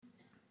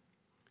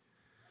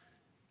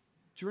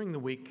During the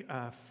week,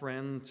 a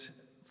friend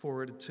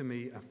forwarded to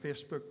me a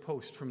Facebook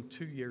post from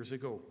 2 years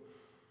ago,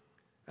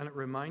 and it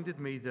reminded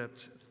me that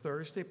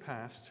Thursday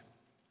past,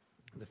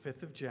 the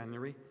 5th of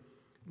January,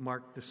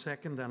 marked the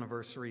second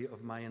anniversary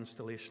of my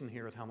installation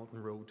here at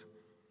Hamilton Road.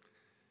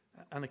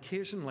 An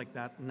occasion like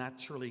that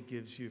naturally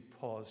gives you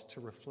pause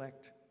to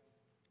reflect.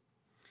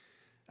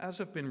 As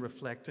I've been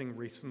reflecting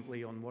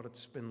recently on what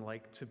it's been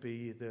like to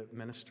be the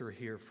minister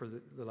here for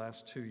the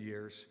last 2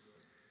 years,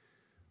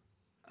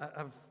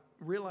 I've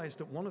realized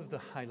that one of the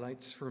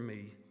highlights for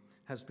me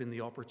has been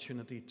the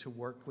opportunity to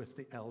work with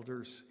the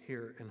elders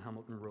here in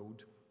Hamilton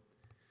Road.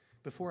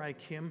 Before I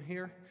came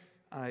here,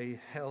 I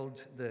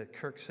held the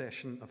Kirk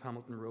session of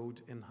Hamilton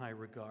Road in high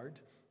regard.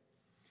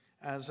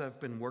 As I've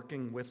been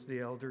working with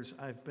the elders,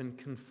 I've been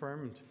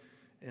confirmed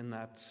in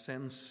that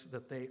sense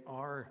that they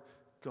are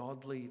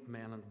godly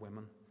men and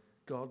women,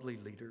 godly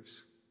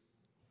leaders.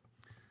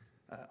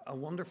 A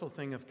wonderful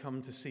thing I've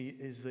come to see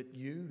is that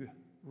you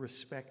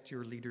respect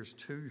your leaders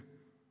too.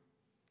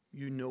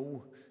 You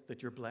know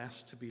that you're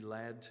blessed to be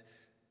led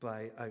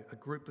by a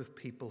group of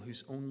people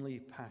whose only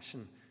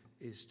passion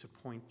is to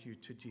point you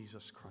to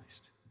Jesus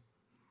Christ.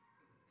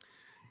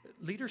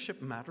 Leadership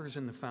matters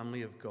in the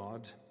family of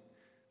God.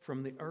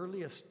 From the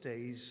earliest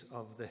days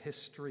of the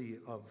history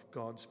of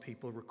God's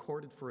people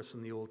recorded for us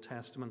in the Old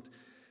Testament,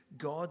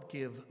 God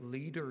gave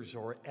leaders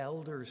or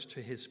elders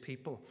to his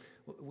people.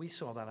 We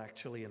saw that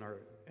actually in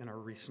our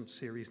recent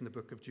series in the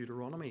book of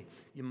Deuteronomy.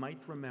 You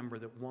might remember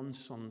that one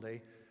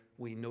Sunday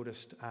we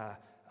noticed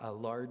a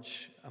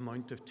large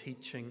amount of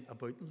teaching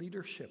about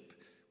leadership.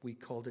 We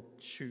called it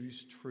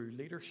Choose True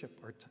Leadership,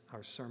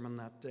 our sermon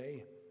that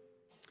day.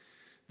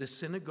 The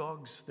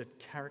synagogues that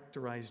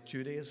characterized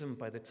Judaism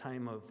by the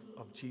time of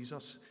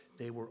Jesus,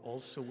 they were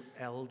also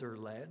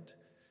elder-led.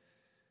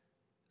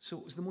 So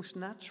it was the most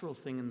natural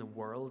thing in the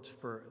world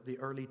for the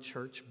early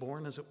church,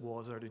 born as it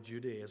was out of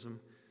Judaism,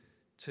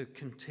 to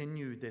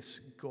continue this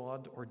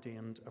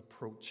God-ordained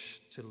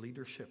approach to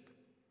leadership.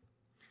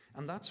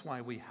 And that's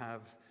why we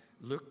have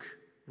Luke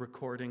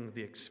recording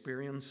the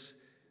existence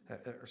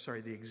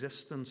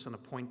and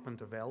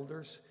appointment of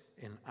elders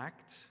in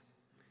Acts.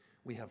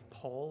 We have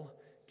Paul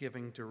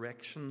giving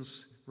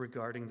directions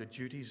regarding the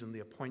duties and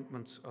the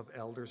appointments of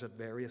elders at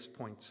various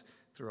points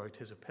throughout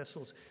his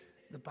epistles.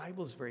 The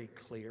Bible's very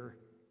clear.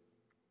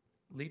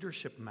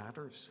 Leadership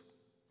matters.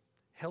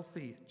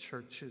 Healthy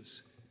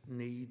churches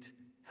need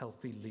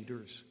healthy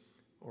leaders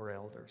or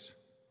elders.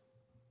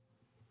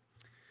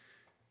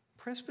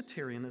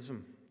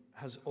 Presbyterianism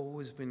has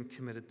always been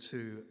committed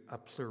to a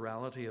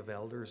plurality of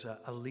elders,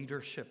 a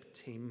leadership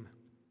team,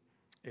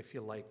 if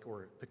you like,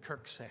 or the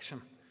Kirk session,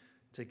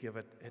 to give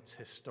it its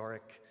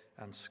historic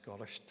and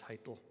Scottish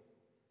title.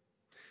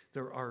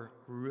 There are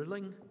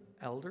ruling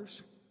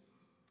elders,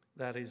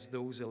 that is,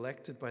 those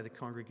elected by the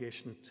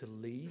congregation to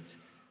lead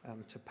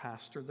and to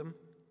pastor them.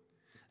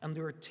 And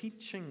there are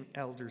teaching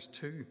elders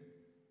too.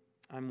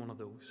 I'm one of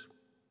those.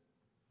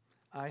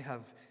 I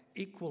have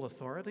equal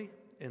authority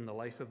in the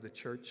life of the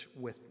church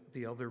with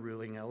the other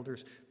ruling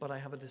elders, but I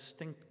have a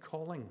distinct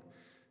calling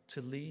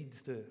to lead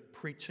the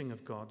preaching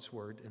of God's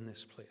word in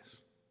this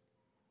place.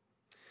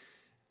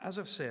 As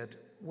I've said,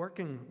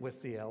 working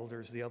with the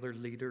elders, the other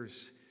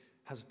leaders,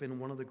 has been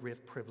one of the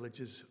great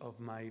privileges of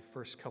my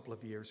first couple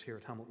of years here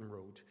at Hamilton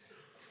Road.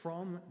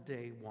 From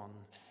day one,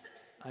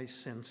 I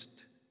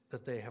sensed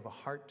that they have a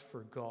heart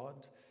for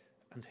God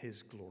and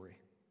his glory.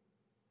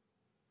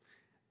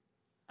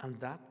 And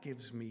that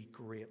gives me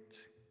great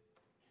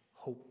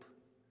hope,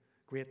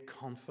 great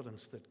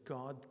confidence that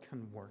God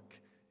can work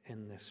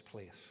in this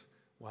place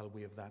while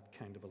we have that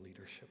kind of a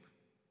leadership.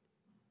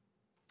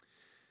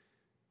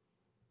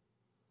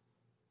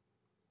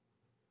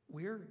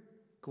 We're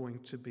going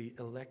to be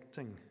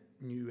electing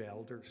new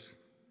elders.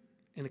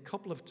 In a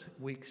couple of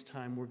weeks'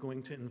 time, we're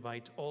going to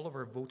invite all of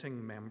our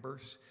voting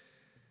members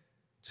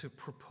to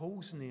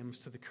propose names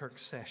to the Kirk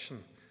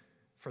session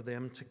for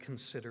them to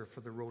consider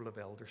for the role of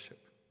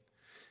eldership.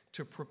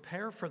 To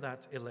prepare for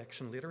that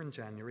election later in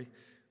January,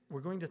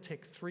 we're going to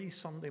take 3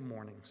 Sunday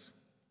mornings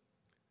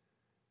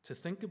to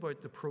think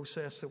about the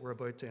process that we're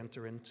about to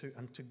enter into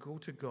and to go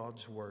to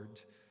God's word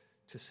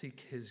to seek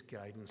his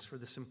guidance for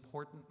this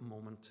important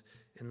moment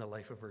in the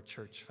life of our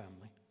church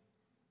family.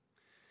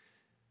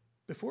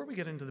 Before we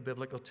get into the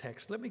biblical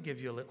text, let me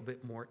give you a little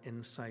bit more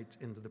insight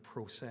into the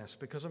process,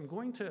 because I'm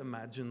going to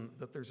imagine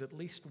that there's at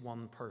least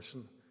one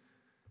person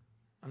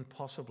and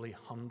possibly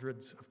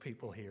hundreds of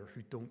people here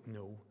who don't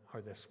know how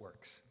this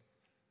works.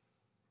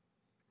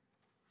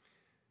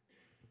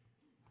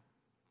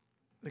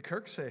 The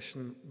Kirk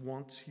session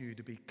wants you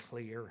to be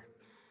clear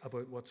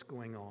about what's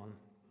going on,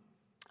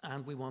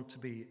 and we want to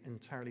be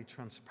entirely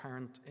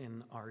transparent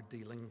in our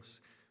dealings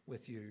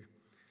with you.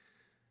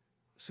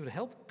 So to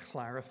help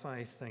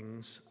clarify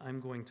things, I'm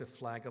going to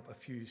flag up a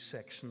few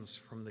sections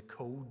from the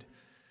code.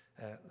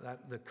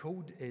 The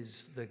code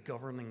is the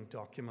governing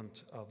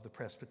document of the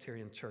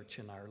Presbyterian Church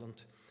in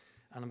Ireland,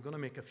 and I'm going to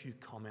make a few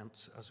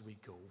comments as we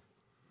go.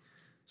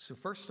 So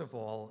first of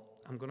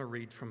all, I'm going to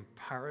read from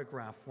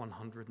paragraph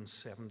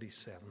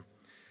 177.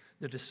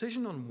 The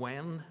decision on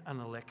when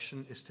an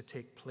election is to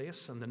take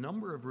place and the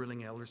number of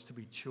ruling elders to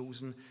be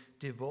chosen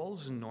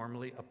devolves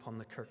normally upon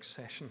the Kirk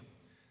session,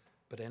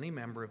 but any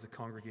member of the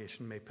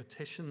congregation may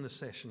petition the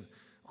session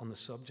on the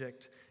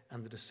subject,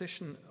 and the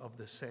decision of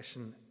the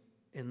session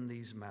in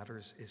these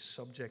matters is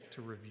subject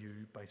to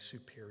review by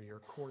superior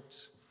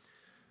courts.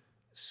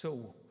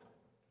 So,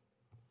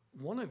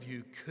 one of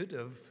you could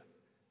have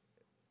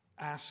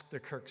asked the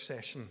Kirk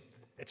session,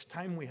 it's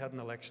time we had an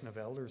election of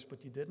elders,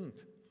 but you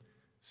didn't.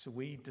 So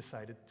we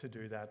decided to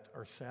do that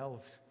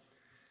ourselves.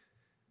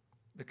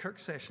 The Kirk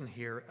session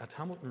here at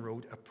Hamilton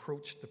Road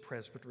approached the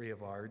Presbytery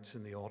of Ards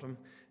in the autumn,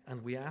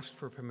 and we asked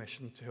for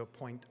permission to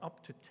appoint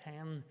up to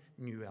 10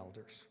 new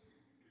elders.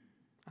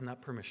 And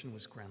that permission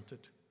was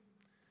granted.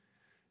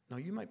 Now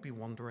you might be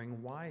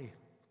wondering why.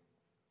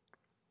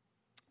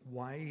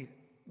 Why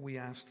we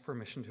asked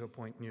permission to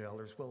appoint new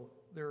elders? Well,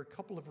 there are a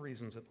couple of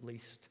reasons at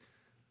least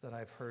that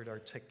I've heard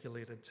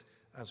articulated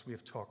as we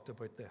have talked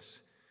about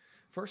this.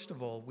 First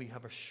of all, we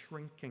have a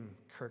shrinking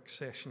Kirk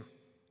session.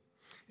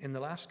 In the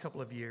last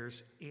couple of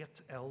years,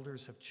 8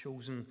 elders have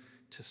chosen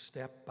to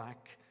step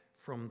back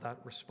from that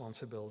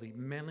responsibility,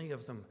 many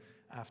of them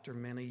after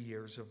many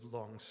years of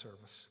long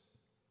service.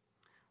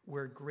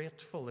 We're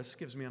grateful. This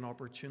gives me an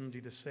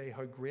opportunity to say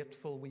how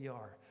grateful we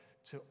are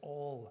to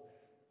all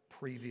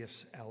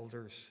previous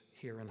elders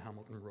here in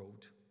Hamilton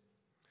Road.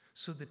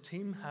 So the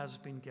team has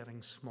been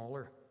getting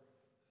smaller.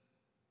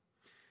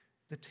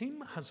 The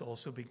team has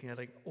also been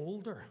getting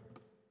older.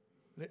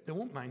 They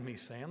won't mind me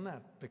saying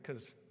that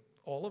because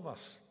all of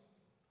us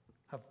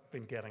have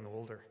been getting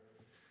older.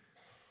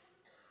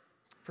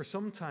 For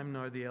some time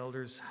now, the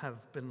elders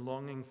have been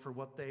longing for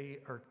what they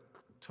are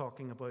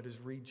talking about as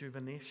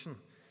rejuvenation.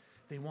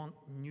 They want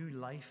new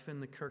life in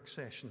the Kirk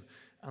session,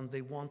 and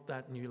they want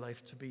that new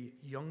life to be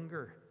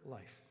younger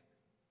life.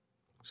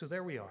 So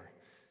there we are,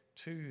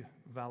 2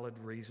 valid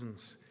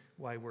reasons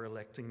why we're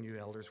electing new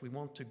elders. We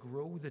want to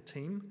grow the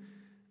team,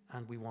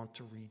 and we want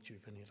to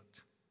rejuvenate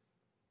it.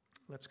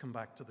 Let's come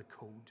back to the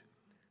code.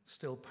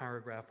 Still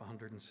paragraph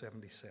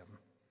 177.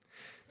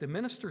 The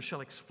minister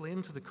shall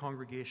explain to the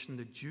congregation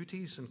the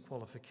duties and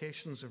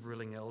qualifications of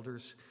ruling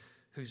elders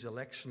whose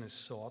election is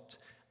sought,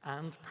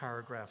 and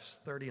paragraphs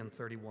 30 and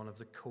 31 of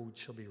the code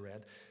shall be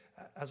read.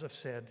 As I've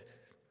said,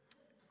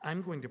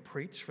 I'm going to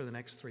preach for the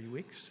next 3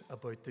 weeks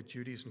about the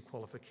duties and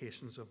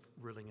qualifications of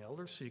ruling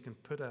elders, so you can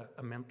put a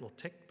mental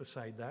tick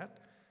beside that.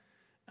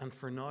 And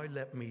for now,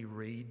 let me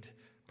read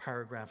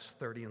paragraphs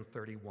 30 and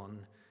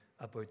 31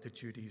 about the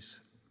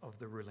duties of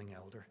the ruling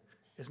elder.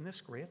 Isn't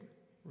this great,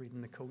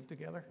 reading the code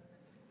together?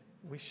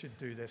 We should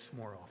do this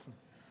more often.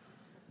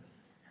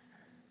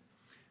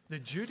 The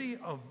duty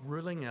of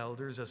ruling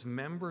elders as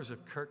members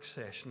of Kirk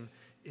session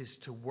is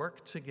to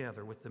work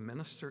together with the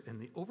minister in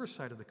the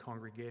oversight of the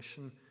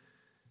congregation,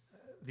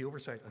 the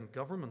oversight and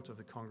government of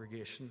the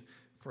congregation,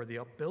 for the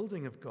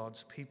upbuilding of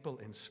God's people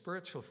in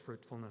spiritual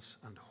fruitfulness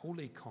and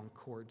holy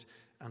concord,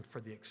 and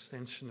for the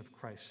extension of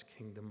Christ's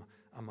kingdom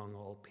among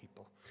all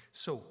people.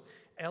 So,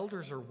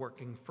 elders are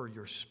working for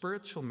your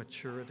spiritual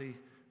maturity,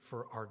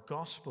 for our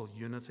gospel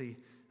unity,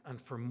 and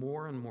for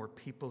more and more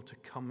people to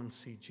come and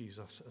see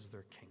Jesus as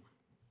their King.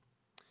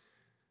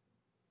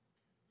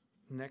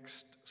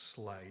 Next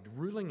slide.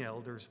 Ruling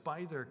elders,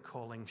 by their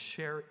calling,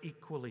 share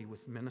equally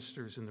with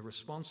ministers in the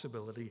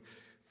responsibility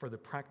for the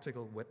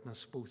practical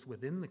witness both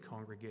within the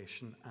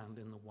congregation and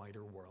in the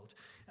wider world.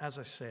 As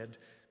I said,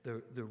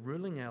 the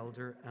ruling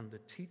elder and the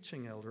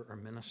teaching elder or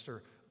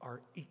minister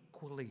are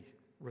equally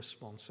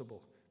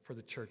responsible for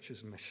the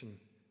church's mission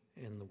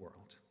in the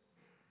world.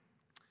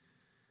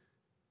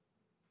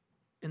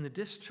 In the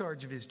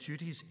discharge of his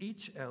duties,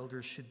 each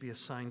elder should be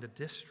assigned a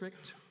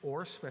district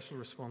or special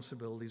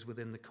responsibilities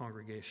within the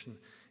congregation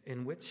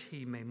in which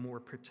he may more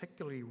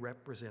particularly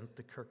represent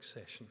the Kirk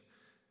session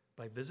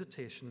by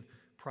visitation,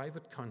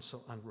 private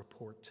counsel, and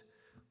report.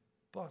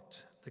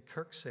 But the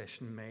Kirk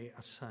session may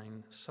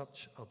assign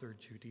such other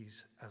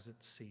duties as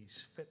it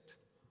sees fit.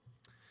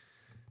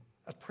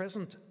 At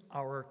present,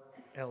 our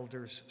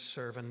elders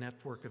serve a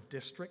network of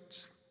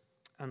districts,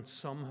 and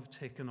some have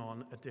taken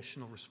on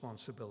additional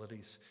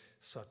responsibilities,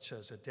 such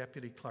as a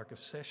deputy clerk of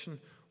session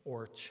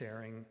or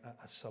chairing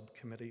a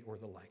subcommittee or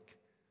the like.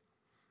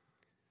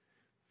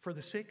 For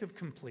the sake of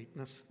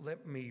completeness,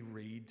 let me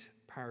read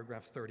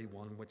paragraph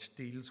 31, which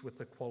deals with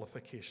the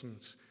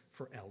qualifications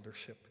for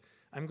eldership.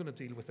 I'm going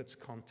to deal with its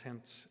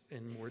contents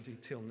in more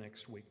detail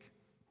next week.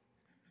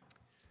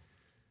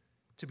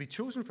 To be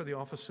chosen for the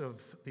office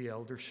of the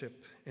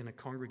eldership in a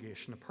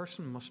congregation, a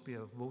person must be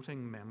a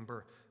voting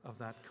member of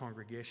that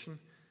congregation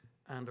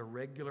and a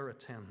regular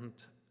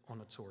attendant on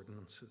its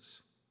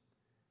ordinances.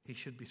 He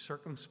should be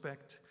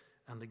circumspect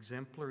and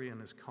exemplary in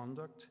his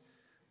conduct,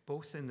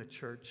 both in the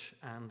church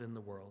and in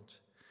the world,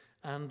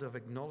 and of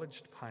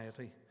acknowledged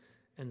piety,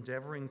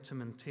 endeavoring to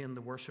maintain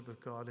the worship of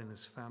God in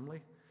his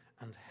family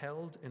and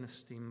held in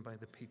esteem by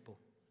the people.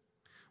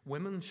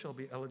 Women shall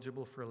be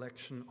eligible for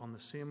election on the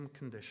same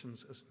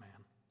conditions as men.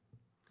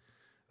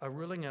 A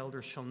ruling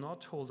elder shall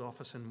not hold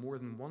office in more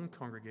than one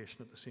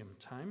congregation at the same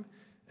time,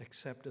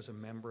 except as a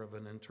member of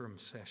an interim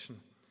session.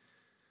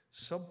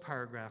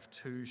 Subparagraph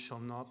 2 shall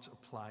not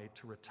apply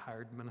to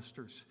retired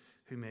ministers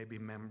who may be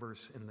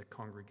members in the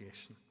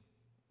congregation.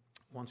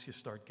 Once you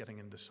start getting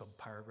into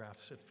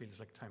subparagraphs, it feels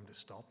like time to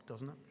stop,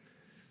 doesn't it?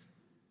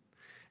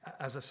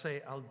 As I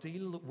say, I'll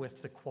deal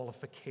with the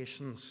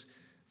qualifications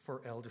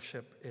for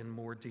eldership in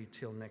more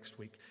detail next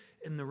week.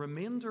 In the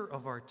remainder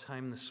of our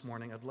time this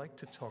morning, I'd like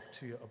to talk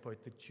to you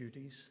about the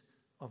duties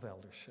of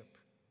eldership.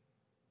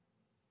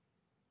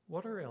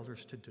 What are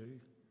elders to do,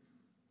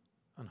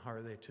 and how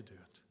are they to do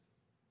it?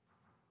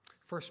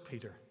 1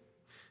 Peter.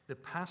 The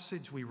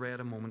passage we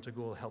read a moment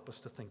ago will help us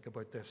to think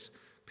about this.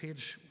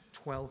 Page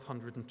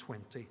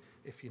 1220,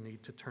 if you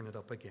need to turn it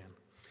up again.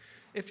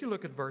 If you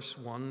look at verse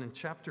 1 in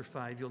chapter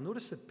 5, you'll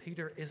notice that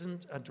Peter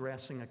isn't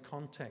addressing a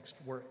context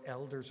where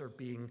elders are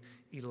being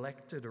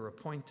elected or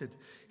appointed.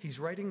 He's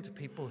writing to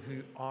people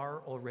who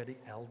are already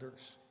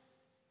elders.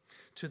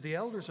 To the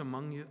elders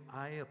among you,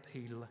 I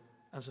appeal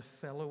as a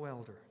fellow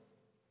elder.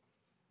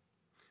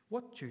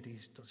 What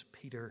duties does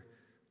Peter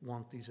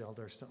want these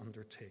elders to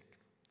undertake?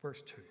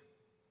 Verse 2.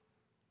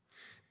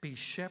 Be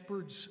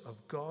shepherds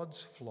of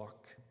God's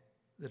flock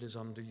that is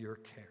under your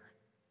care.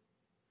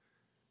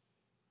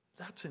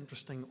 That's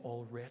interesting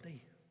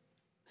already.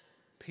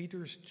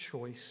 Peter's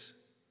choice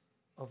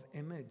of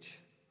image,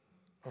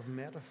 of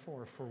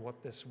metaphor for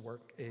what this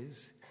work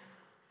is.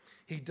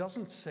 He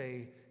doesn't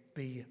say,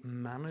 be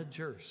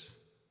managers.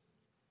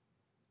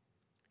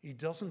 He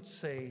doesn't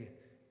say,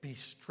 be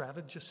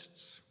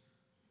strategists.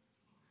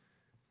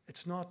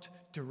 It's not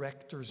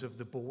directors of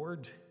the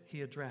board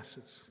he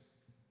addresses.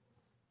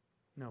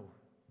 No,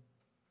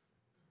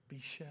 be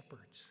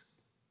shepherds.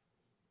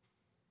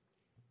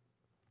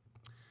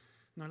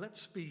 Now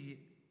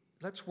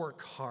let's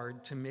work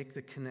hard to make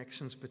the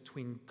connections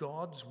between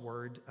God's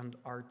word and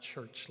our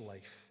church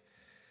life.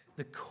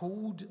 The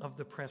code of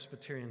the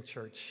Presbyterian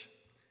Church,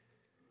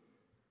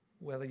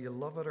 whether you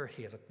love it or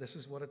hate it, this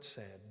is what it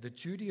said. The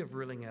duty of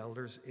ruling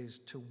elders is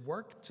to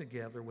work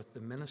together with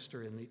the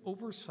minister in the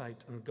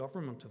oversight and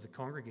government of the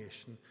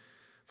congregation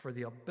for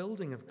the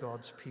upbuilding of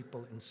God's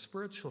people in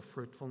spiritual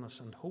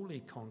fruitfulness and holy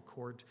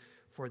concord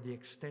for the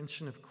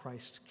extension of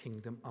Christ's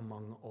kingdom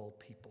among all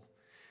people.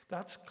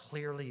 That's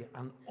clearly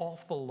an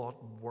awful lot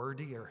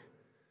wordier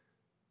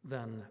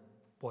than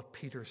what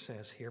Peter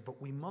says here,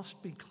 but we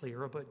must be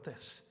clear about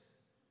this.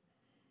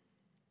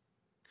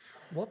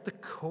 What the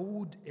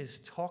code is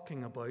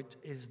talking about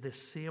is the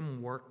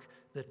same work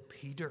that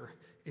Peter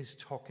is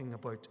talking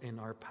about in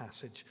our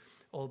passage,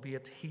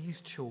 albeit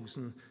he's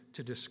chosen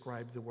to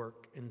describe the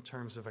work in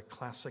terms of a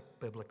classic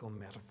biblical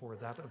metaphor,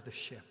 that of the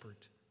shepherd.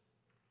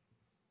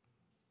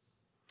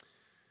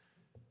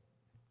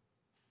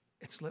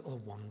 It's little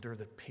wonder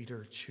that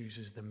Peter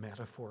chooses the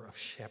metaphor of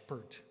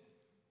shepherd.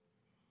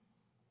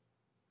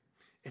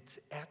 It's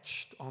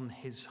etched on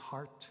his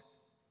heart.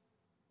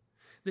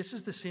 This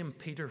is the same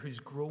Peter who's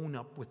grown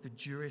up with the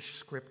Jewish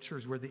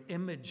scriptures where the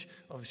image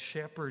of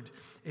shepherd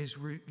is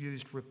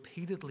used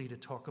repeatedly to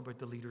talk about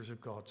the leaders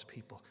of God's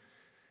people.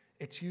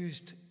 It's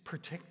used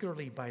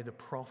particularly by the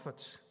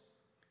prophets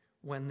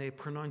when they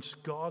pronounce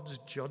God's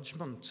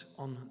judgment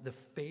on the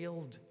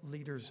failed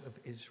leaders of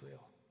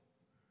Israel.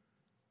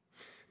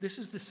 This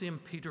is the same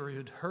Peter who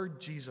had heard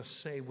Jesus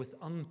say with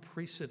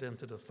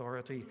unprecedented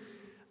authority,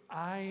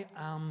 I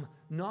am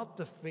not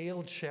the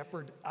failed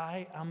shepherd,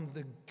 I am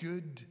the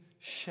good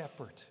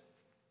shepherd.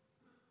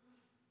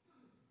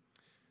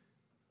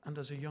 And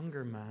as a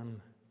younger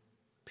man,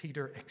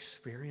 Peter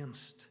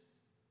experienced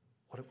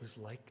what it was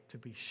like to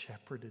be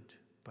shepherded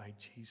by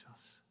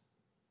Jesus.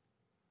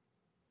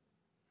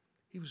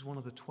 He was one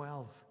of the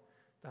 12,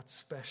 that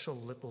special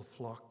little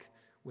flock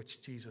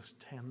which Jesus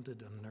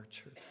tended and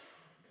nurtured.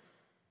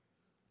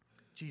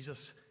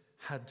 Jesus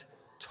had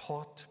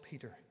taught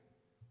Peter.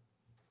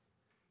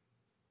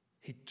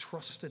 He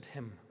trusted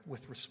him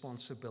with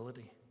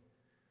responsibility.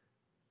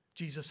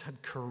 Jesus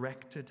had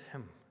corrected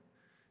him.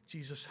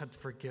 Jesus had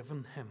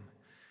forgiven him.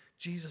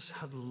 Jesus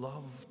had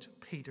loved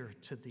Peter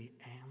to the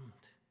end.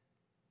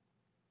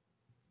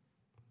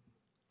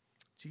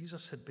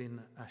 Jesus had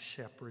been a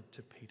shepherd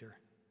to Peter.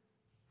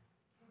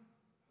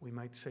 We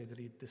might say that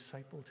he had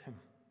discipled him.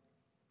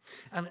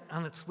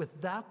 And it's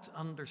with that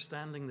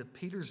understanding that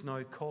Peter's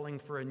now calling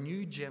for a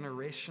new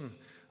generation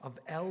of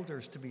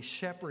elders to be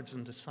shepherds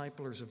and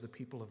disciplers of the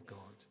people of God.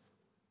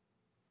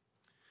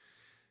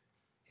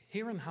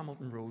 Here in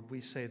Hamilton Road,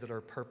 we say that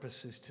our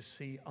purpose is to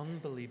see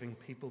unbelieving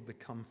people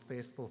become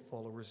faithful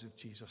followers of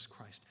Jesus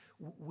Christ.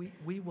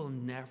 We will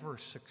never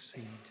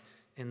succeed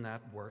in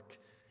that work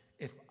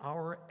if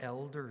our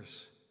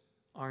elders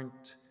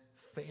aren't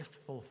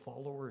faithful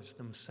followers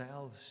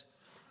themselves,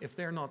 if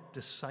they're not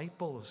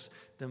disciples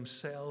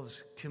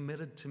themselves,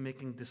 committed to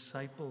making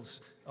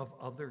disciples of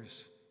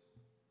others.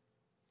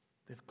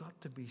 They've got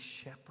to be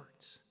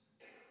shepherds,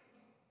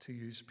 to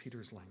use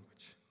Peter's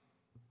language.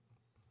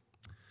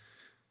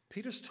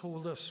 Peter's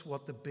told us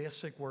what the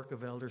basic work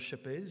of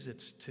eldership is.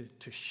 It's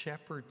to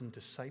shepherd and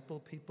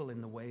disciple people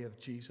in the way of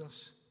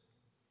Jesus.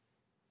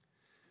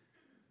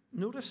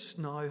 Notice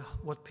now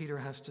what Peter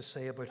has to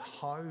say about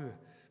how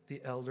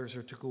the elders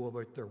are to go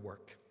about their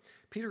work.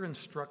 Peter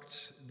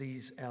instructs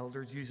these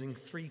elders using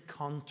three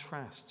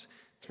contrasts,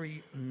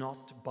 three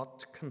not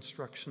but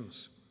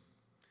constructions.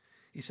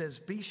 He says,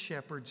 be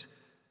shepherds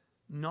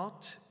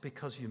not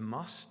because you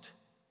must,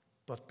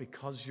 but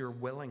because you're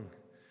willing.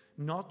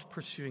 Not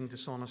pursuing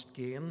dishonest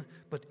gain,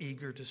 but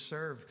eager to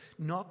serve.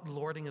 Not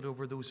lording it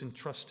over those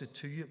entrusted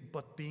to you,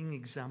 but being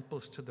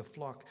examples to the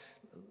flock.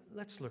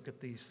 Let's look at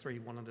these three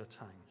one at a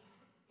time.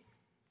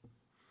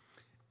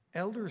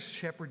 Elders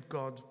shepherd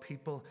God's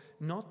people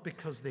not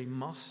because they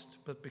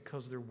must, but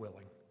because they're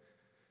willing.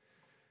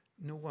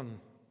 No one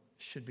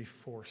should be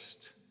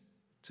forced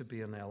to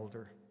be an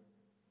elder,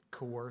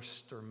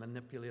 coerced or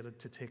manipulated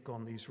to take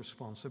on these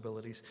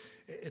responsibilities.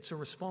 It's a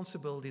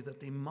responsibility that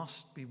they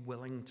must be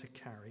willing to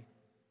carry.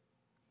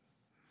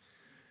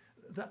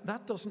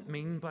 That doesn't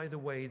mean, by the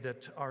way,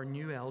 that our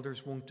new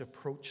elders won't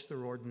approach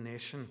their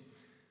ordination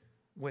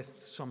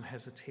with some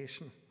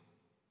hesitation.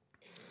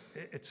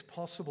 It's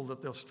possible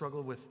that they'll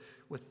struggle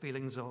with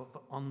feelings of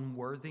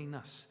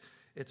unworthiness.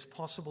 It's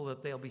possible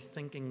that they'll be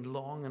thinking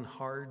long and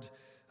hard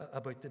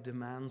about the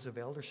demands of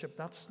eldership.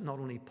 That's not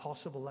only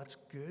possible, that's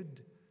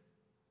good.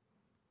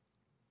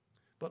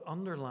 But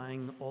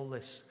underlying all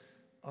this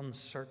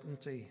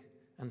uncertainty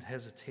and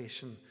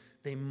hesitation,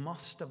 they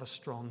must have a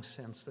strong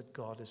sense that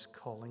God is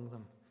calling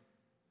them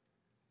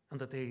and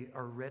that they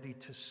are ready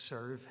to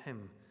serve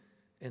him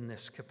in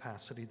this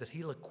capacity, that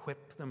he'll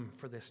equip them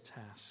for this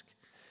task.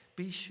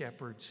 Be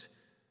shepherds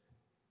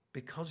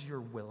because you're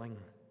willing,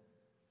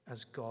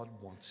 as God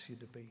wants you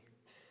to be.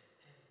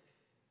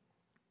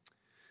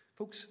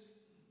 Folks,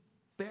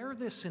 bear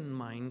this in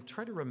mind.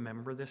 Try to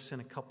remember this in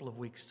a couple of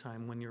weeks'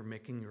 time when you're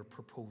making your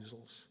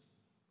proposals.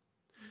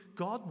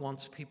 God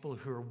wants people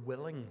who are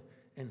willing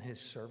in his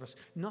service.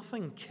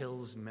 Nothing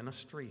kills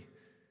ministry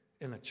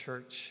in a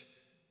church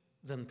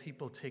than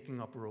people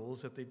taking up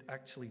roles that they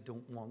actually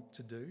don't want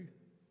to do.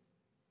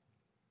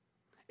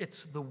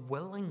 It's the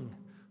willing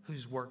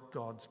whose work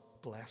God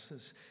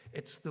blesses.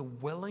 It's the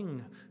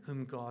willing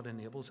whom God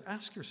enables.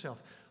 Ask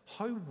yourself,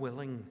 how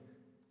willing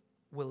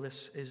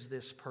is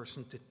this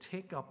person to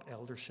take up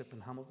eldership in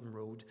Hamilton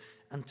Road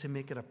and to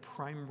make it a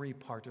primary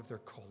part of their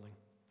calling?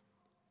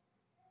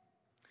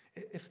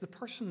 If the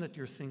person that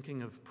you're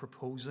thinking of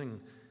proposing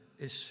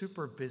is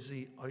super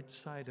busy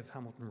outside of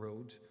Hamilton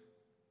Road,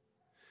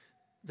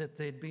 that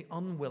they'd be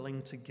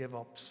unwilling to give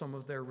up some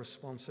of their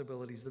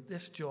responsibilities, that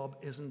this job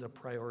isn't a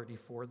priority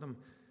for them,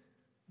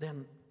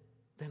 then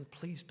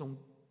please don't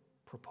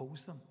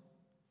propose them.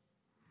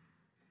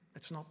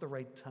 It's not the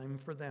right time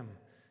for them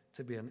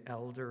to be an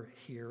elder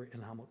here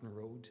in Hamilton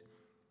Road.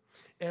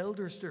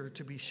 Elders are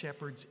to be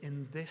shepherds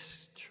in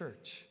this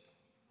church,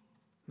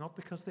 not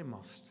because they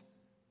must,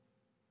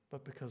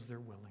 but because they're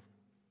willing.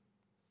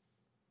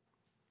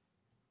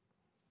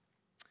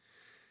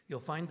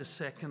 You'll find the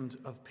second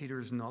of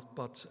Peter's not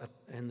buts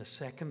in the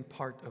second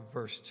part of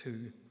verse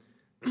 2.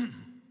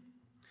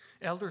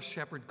 Elders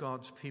shepherd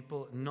God's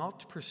people,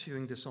 not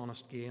pursuing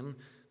dishonest gain,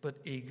 but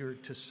eager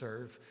to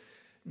serve.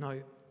 Now,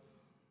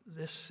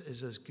 this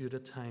is as good a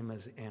time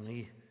as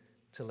any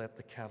to let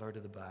the cat out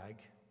of the bag.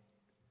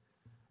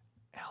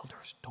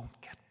 Elders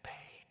don't get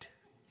paid.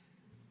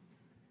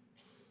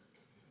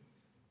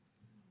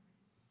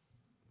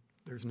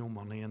 There's no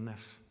money in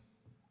this.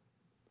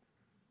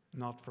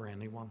 Not for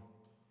anyone.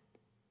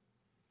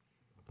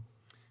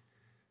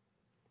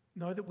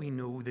 Now that we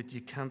know that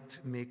you can't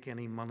make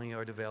any money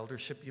out of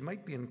eldership, you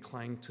might be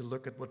inclined to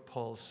look at what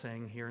Paul's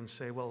saying here and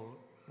say, well,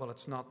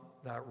 it's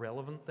not that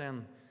relevant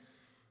then.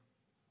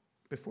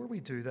 Before we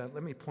do that,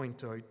 let me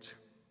point out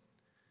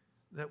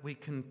that we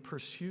can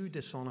pursue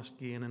dishonest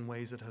gain in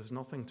ways that has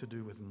nothing to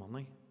do with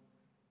money.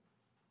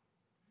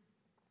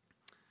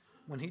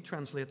 When he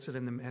translates it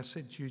in the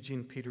Message,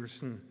 Eugene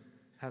Peterson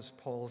has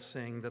Paul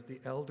saying that the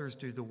elders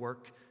do the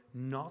work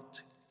not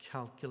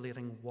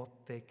calculating what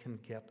they can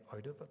get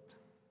out of it.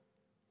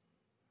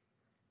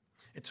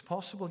 It's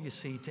possible, you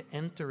see, to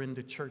enter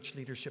into church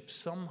leadership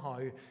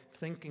somehow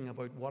thinking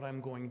about what I'm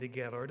going to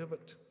get out of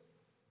it.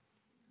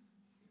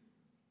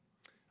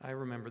 I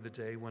remember the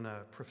day when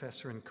a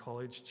professor in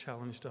college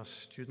challenged us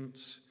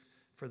students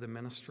for the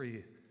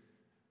ministry,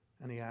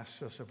 and he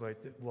asked us about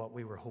what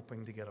we were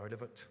hoping to get out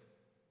of it.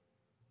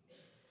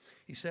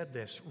 He said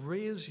this: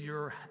 raise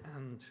your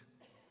hand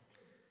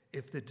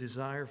if the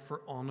desire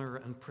for honor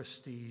and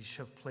prestige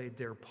have played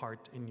their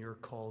part in your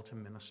call to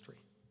ministry.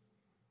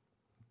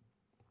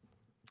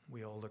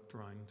 We all looked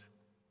around.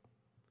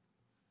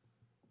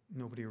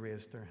 Nobody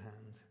raised their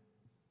hand.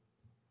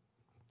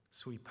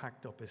 So he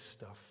packed up his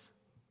stuff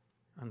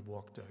and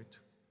walked out.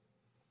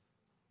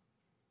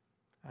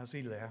 As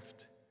he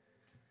left,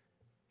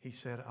 he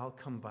said, I'll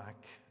come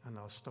back and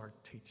I'll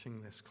start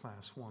teaching this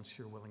class once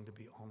you're willing to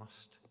be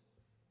honest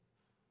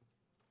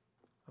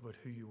about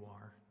who you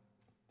are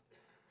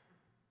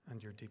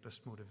and your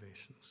deepest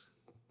motivations.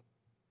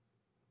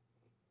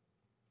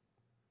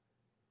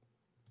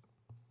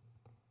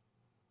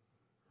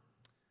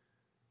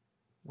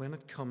 when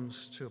it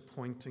comes to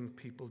appointing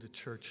people to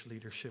church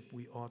leadership,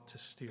 we ought to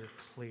steer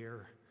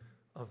clear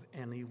of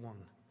anyone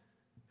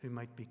who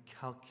might be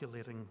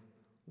calculating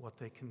what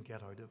they can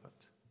get out of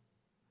it.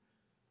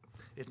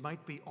 It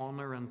might be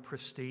honor and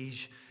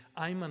prestige.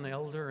 I'm an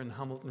elder in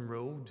Hamilton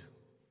Road.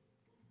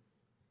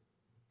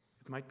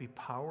 It might be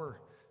power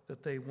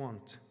that they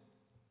want.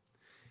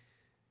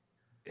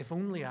 If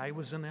only I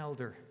was an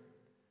elder,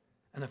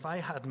 and if I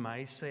had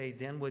my say,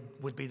 then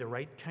would be the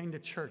right kind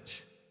of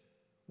church,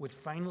 would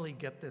finally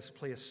get this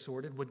place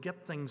sorted, would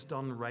get things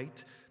done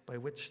right, by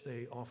which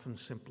they often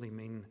simply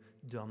mean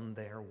done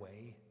their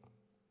way.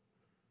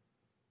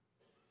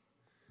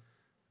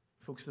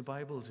 Folks, the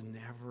Bible is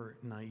never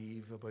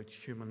naive about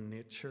human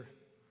nature.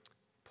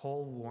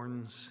 Paul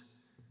warns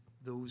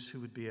those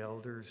who would be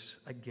elders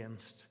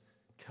against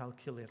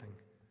calculating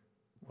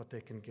what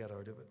they can get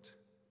out of it.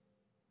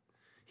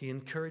 He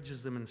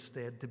encourages them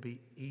instead to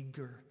be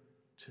eager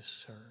to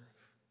serve.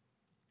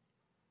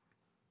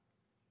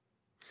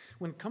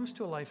 When it comes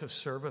to a life of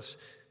service,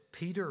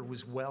 Peter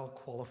was well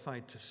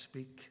qualified to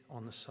speak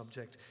on the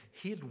subject.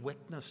 He had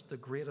witnessed the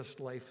greatest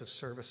life of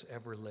service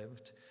ever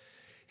lived.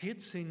 He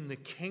had seen the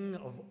King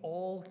of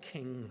all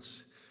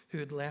kings who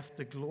had left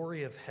the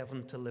glory of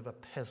heaven to live a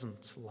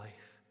peasant's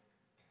life.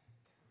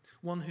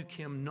 One who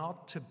came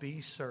not to be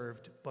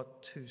served,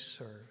 but to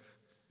serve.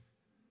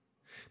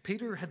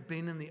 Peter had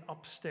been in the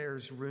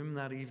upstairs room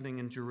that evening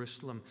in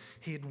Jerusalem.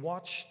 He had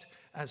watched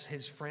as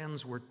his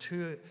friends were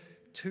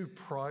too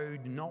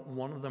proud, not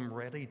one of them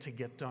ready to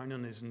get down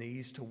on his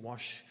knees to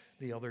wash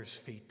the other's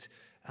feet.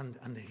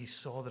 And he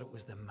saw that it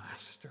was the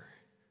Master.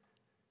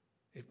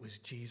 It was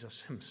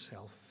Jesus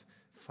himself,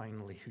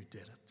 finally, who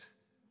did it.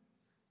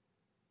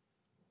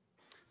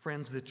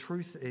 Friends, the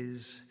truth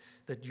is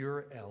that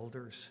your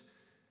elders,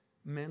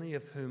 many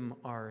of whom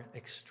are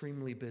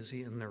extremely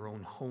busy in their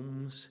own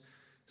homes,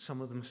 some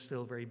of them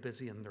still very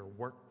busy in their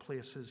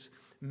workplaces,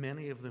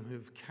 many of them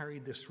who've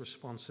carried this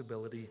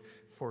responsibility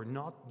for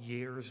not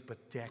years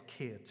but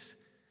decades,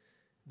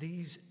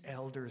 these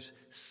elders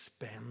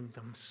spend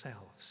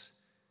themselves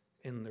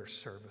in their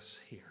service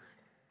here,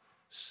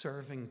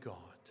 serving God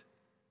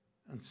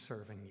and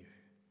serving you.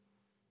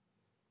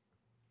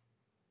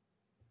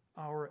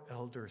 Our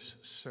elders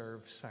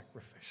serve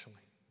sacrificially.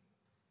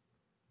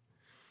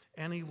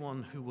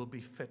 Anyone who will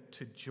be fit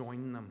to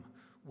join them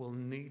will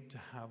need to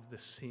have the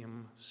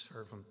same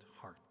servant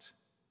heart.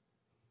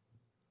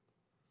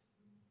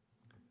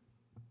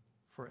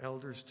 For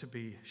elders to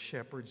be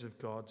shepherds of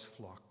God's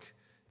flock,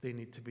 they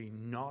need to be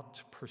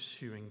not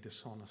pursuing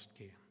dishonest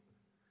gain,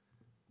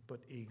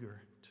 but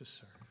eager to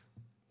serve.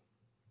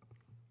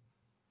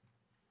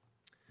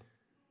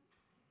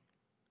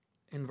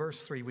 In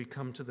verse 3, we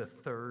come to the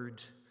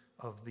third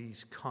of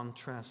these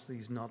contrasts,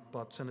 these not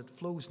buts, and it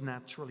flows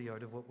naturally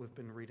out of what we've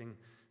been reading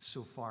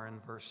so far in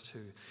verse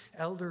 2.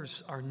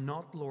 Elders are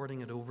not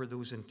lording it over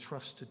those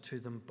entrusted to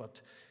them,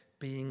 but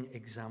being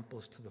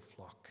examples to the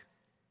flock.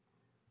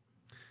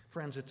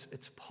 Friends,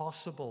 it's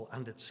possible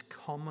and it's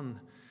common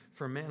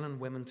for men and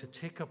women to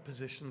take up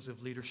positions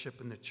of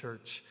leadership in the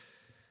church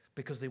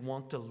because they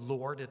want to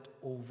lord it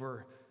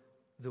over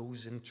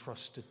those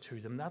entrusted to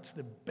them. That's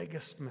the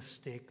biggest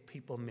mistake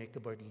people make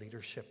about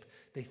leadership.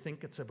 They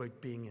think it's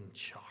about being in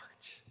charge.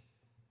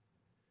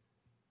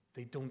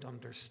 They don't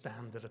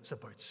understand that it's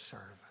about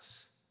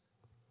service.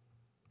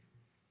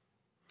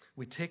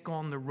 We take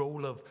on the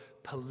role of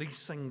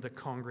policing the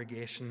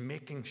congregation,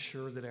 making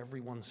sure that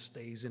everyone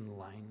stays in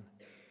line.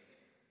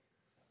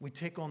 We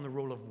take on the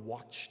role of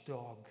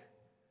watchdog,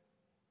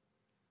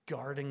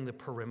 guarding the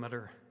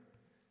perimeter,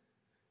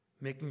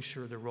 making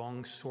sure the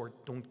wrong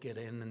sort don't get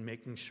in and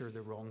making sure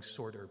the wrong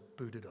sort are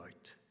booted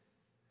out.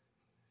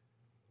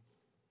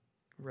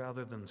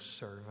 Rather than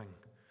serving,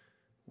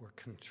 we're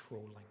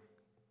controlling.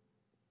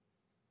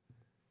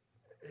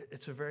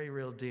 It's a very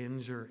real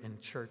danger in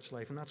church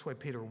life, and that's why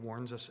Peter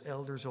warns us,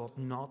 elders ought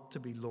not to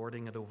be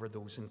lording it over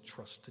those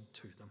entrusted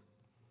to them.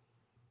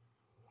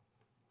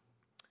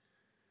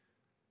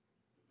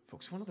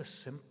 Folks, one of the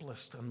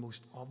simplest and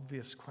most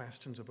obvious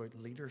questions about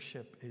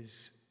leadership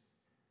is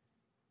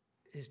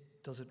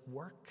does it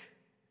work?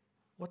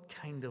 What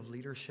kind of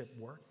leadership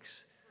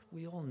works?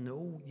 We all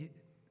know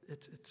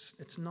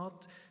it's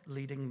not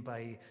leading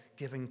by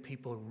giving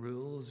people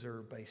rules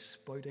or by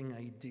spouting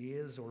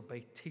ideas or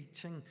by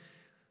teaching.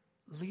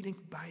 Leading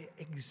by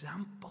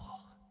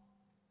example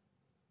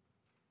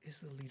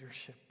is the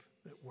leadership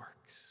that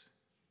works.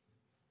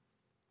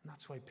 And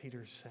that's why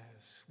Peter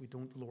says we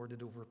don't lord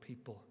it over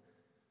people,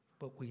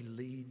 but we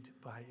lead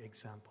by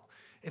example.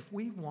 If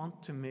we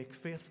want to make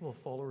faithful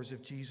followers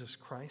of Jesus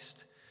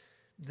Christ,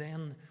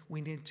 then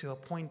we need to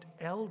appoint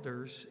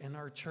elders in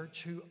our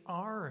church who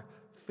are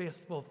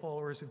faithful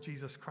followers of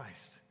Jesus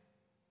Christ.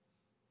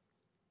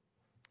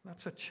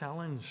 That's a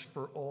challenge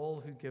for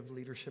all who give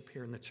leadership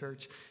here in the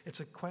church.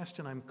 It's a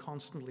question I'm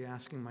constantly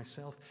asking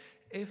myself.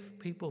 If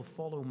people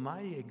follow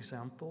my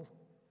example,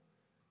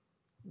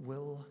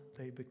 will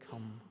they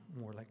become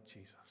more like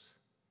Jesus?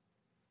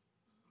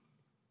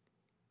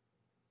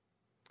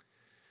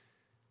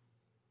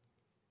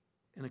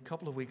 In a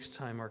couple of weeks'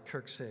 time, our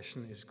Kirk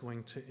session is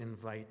going to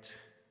invite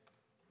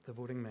the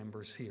voting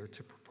members here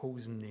to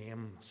propose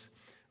names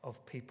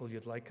of people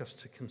you'd like us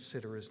to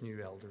consider as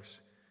new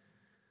elders.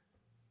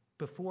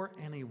 Before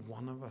any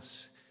one of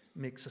us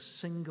makes a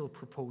single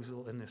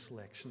proposal in this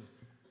election,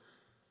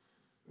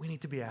 we need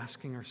to be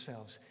asking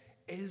ourselves,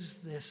 is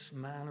this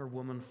man or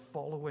woman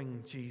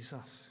following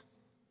Jesus?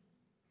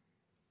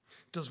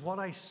 Does what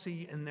I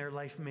see in their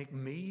life make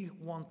me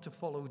want to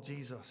follow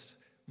Jesus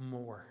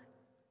more?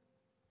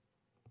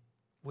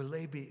 Will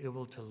they be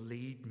able to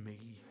lead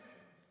me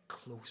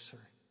closer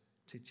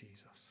to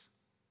Jesus?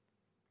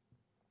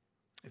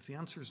 If the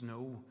answer is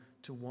no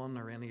to one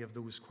or any of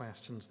those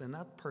questions, then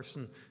that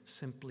person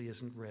simply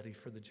isn't ready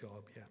for the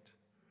job yet.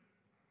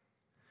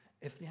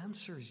 If the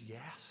answer is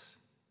yes,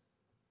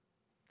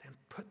 then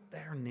put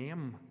their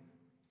name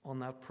on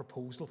that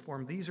proposal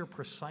form. These are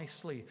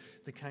precisely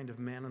the kind of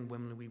men and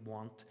women we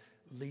want,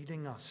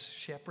 leading us,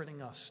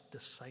 shepherding us,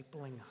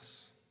 discipling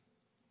us.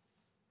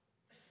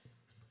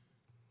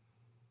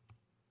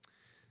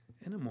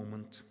 In a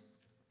moment,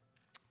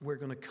 we're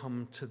going to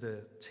come to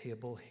the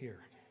table here,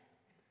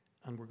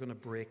 and we're going to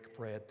break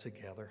bread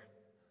together.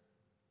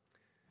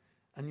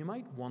 And you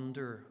might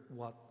wonder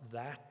what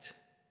that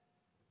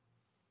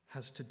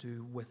has to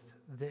do with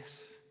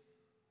this.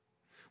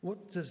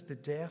 What does the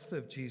death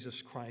of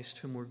Jesus Christ,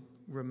 whom we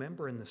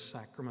remember in the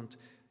sacrament,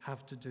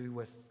 have to do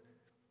with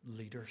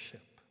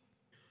leadership,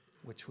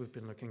 which we've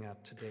been looking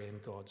at today in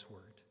God's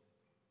Word?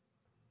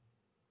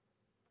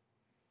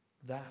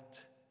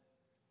 That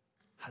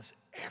has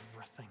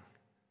everything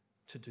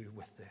to do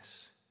with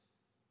this.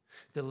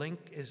 The link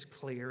is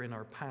clear in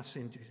our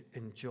passage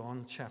in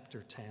John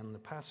chapter 10, the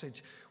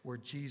passage where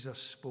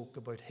Jesus spoke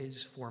about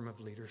his form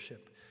of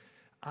leadership.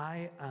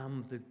 I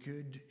am the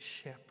good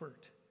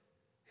shepherd,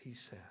 he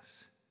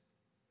says.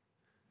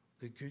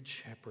 The good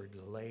shepherd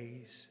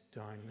lays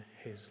down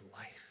his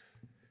life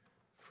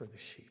for the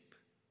sheep.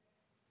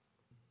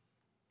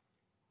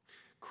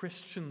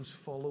 Christians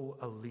follow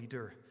a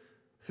leader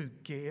who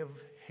gave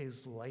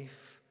his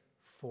life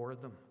for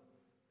them.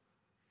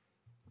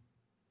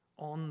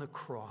 On the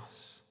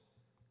cross,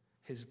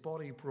 his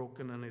body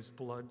broken and his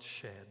blood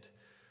shed.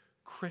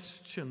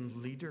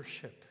 Christian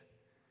leadership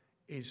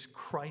is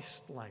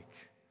Christ-like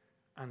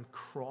and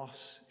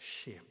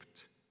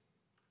cross-shaped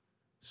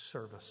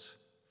service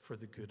for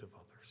the good of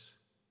others.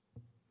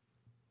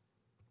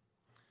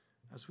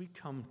 As we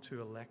come to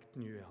elect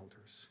new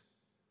elders,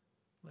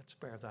 let's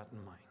bear that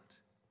in mind.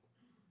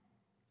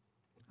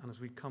 And as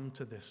we come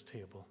to this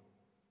table,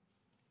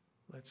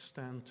 let's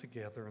stand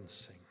together and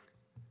sing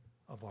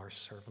of our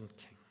servant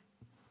King.